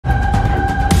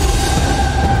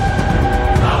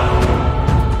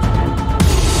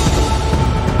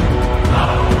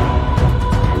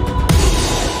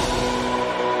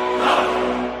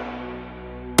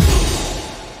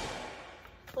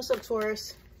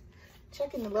Taurus.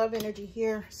 Checking the love energy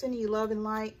here. Sending you love and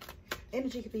light.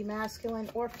 Energy could be masculine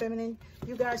or feminine.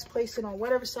 You guys place it on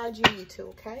whatever side you need to,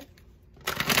 okay?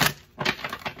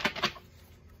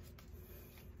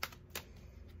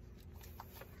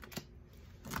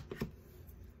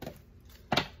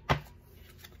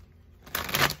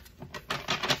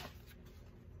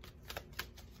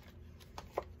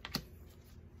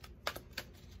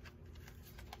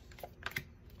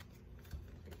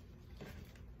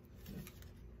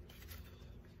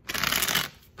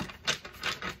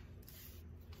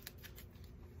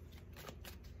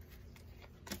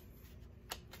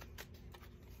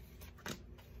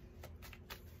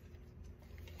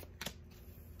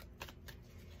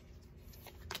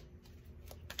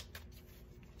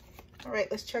 All right,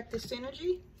 let's check this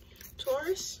energy,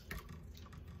 Taurus.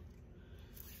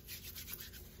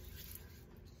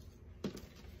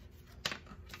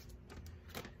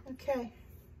 Okay.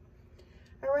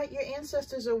 All right, your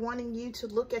ancestors are wanting you to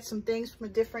look at some things from a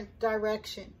different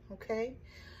direction, okay?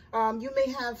 You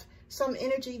may have some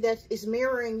energy that is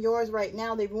mirroring yours right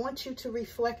now. They want you to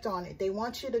reflect on it. They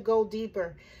want you to go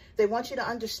deeper. They want you to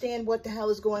understand what the hell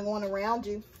is going on around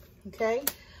you, okay?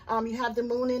 You have the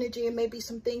moon energy. It may be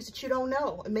some things that you don't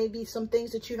know. It may be some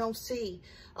things that you don't see,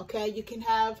 okay? You can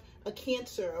have a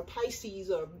Cancer, a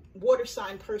Pisces, or water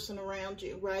sign person around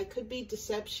you, right? Could be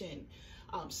deception.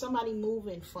 Somebody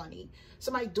moving funny.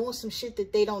 Somebody doing some shit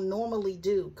that they don't normally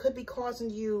do. Could be causing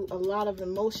you a lot of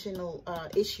emotional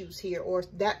issues here. Or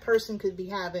that person could be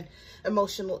having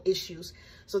emotional issues.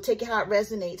 So take it how it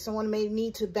resonates. Someone may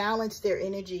need to balance their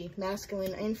energy.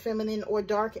 Masculine and feminine, or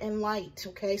dark and light,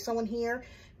 okay? Someone here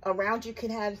around you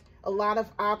can have a lot of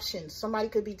options. Somebody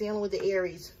could be dealing with the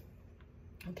Aries,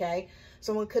 okay?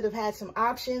 Someone could have had some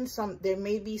options. There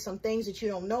may be some things that you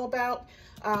don't know about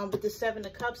with the Seven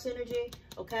of Cups energy,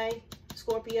 okay?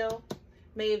 Scorpio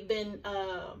may have been,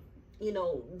 you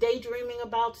know, daydreaming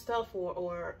about stuff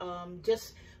or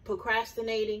just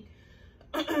procrastinating.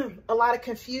 A lot of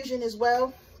confusion as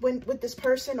well with this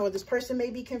person, or this person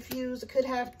may be confused. It could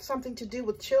have something to do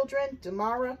with children,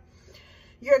 Damara.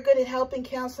 You're good at helping,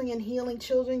 counseling, and healing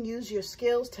children. Use your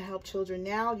skills to help children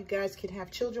now. You guys could have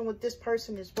children with this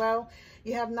person as well.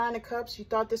 You have Nine of Cups. You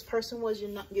thought this person was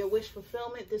your wish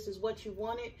fulfillment. This is what you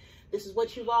wanted. This is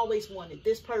what you've always wanted.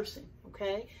 This person,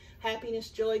 okay? Happiness,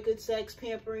 joy, good sex,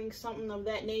 pampering, something of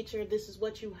that nature. This is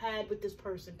what you had with this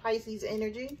person. Pisces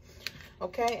energy,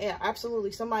 okay? Yeah,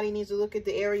 absolutely. Somebody needs to look at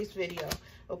the Aries video.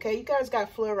 Okay, you guys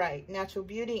got fluorite, natural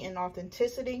beauty and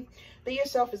authenticity. Be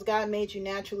yourself as God made you,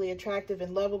 naturally attractive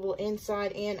and lovable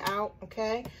inside and out,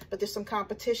 okay? But there's some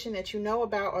competition that you know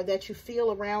about or that you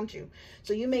feel around you.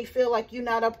 So you may feel like you're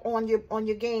not up on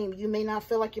your game. You may not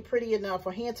feel like you're pretty enough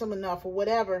or handsome enough or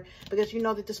whatever, because you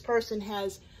know that this person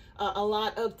has a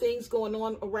lot of things going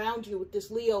on around you with this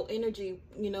Leo energy.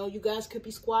 You know, you guys could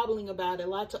be squabbling about it.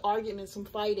 Lots of arguments, some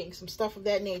fighting, some stuff of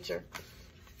that nature.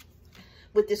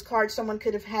 With this card, someone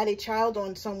could have had a child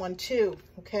on someone too,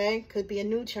 okay? Could be a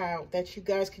new child that you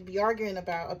guys could be arguing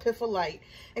about. Epiphyllite,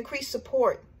 increased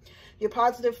support. Your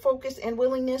positive focus and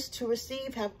willingness to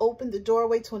receive have opened the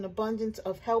doorway to an abundance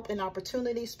of help and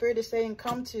opportunity. Spirit is saying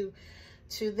come to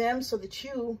them so that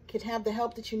you could have the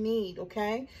help that you need,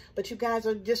 okay? But you guys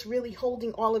are just really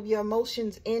holding all of your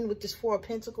emotions in with this Four of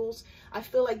Pentacles. I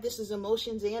feel like this is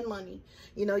emotions and money.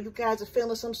 You know, you guys are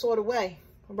feeling some sort of way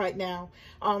right now,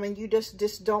 and you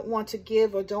just don't want to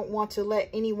give or don't want to let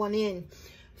anyone in.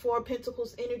 Four of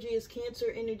Pentacles energy is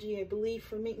Cancer energy, I believe,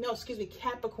 for me. No, excuse me,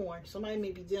 Capricorn. Somebody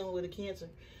may be dealing with a Cancer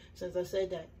since I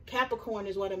said that. Capricorn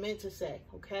is what I meant to say,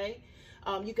 okay?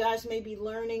 You guys may be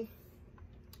learning,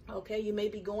 okay? You may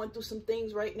be going through some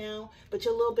things right now, but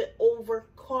you're a little bit over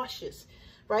cautious,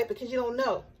 right? Because you don't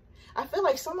know. I feel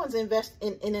like someone's in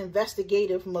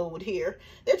investigative mode here.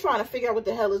 They're trying to figure out what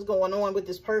the hell is going on with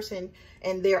this person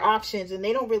and their options, and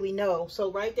they don't really know.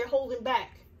 So, right, they're holding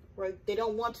back, right? They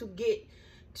don't want to get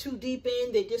too deep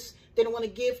in. They don't want to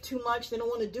give too much. They don't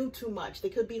want to do too much. They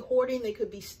could be hoarding. They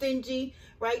could be stingy,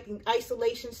 right? In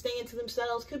isolation, staying to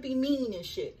themselves. Could be mean and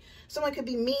shit. Someone could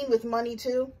be mean with money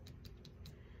too.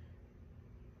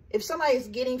 If somebody is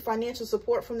getting financial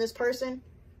support from this person,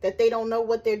 that they don't know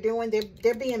what they're doing,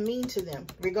 they're being mean to them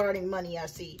regarding money, I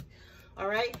see. All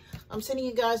right? I'm sending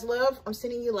you guys love. I'm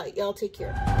sending you light. Y'all take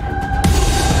care.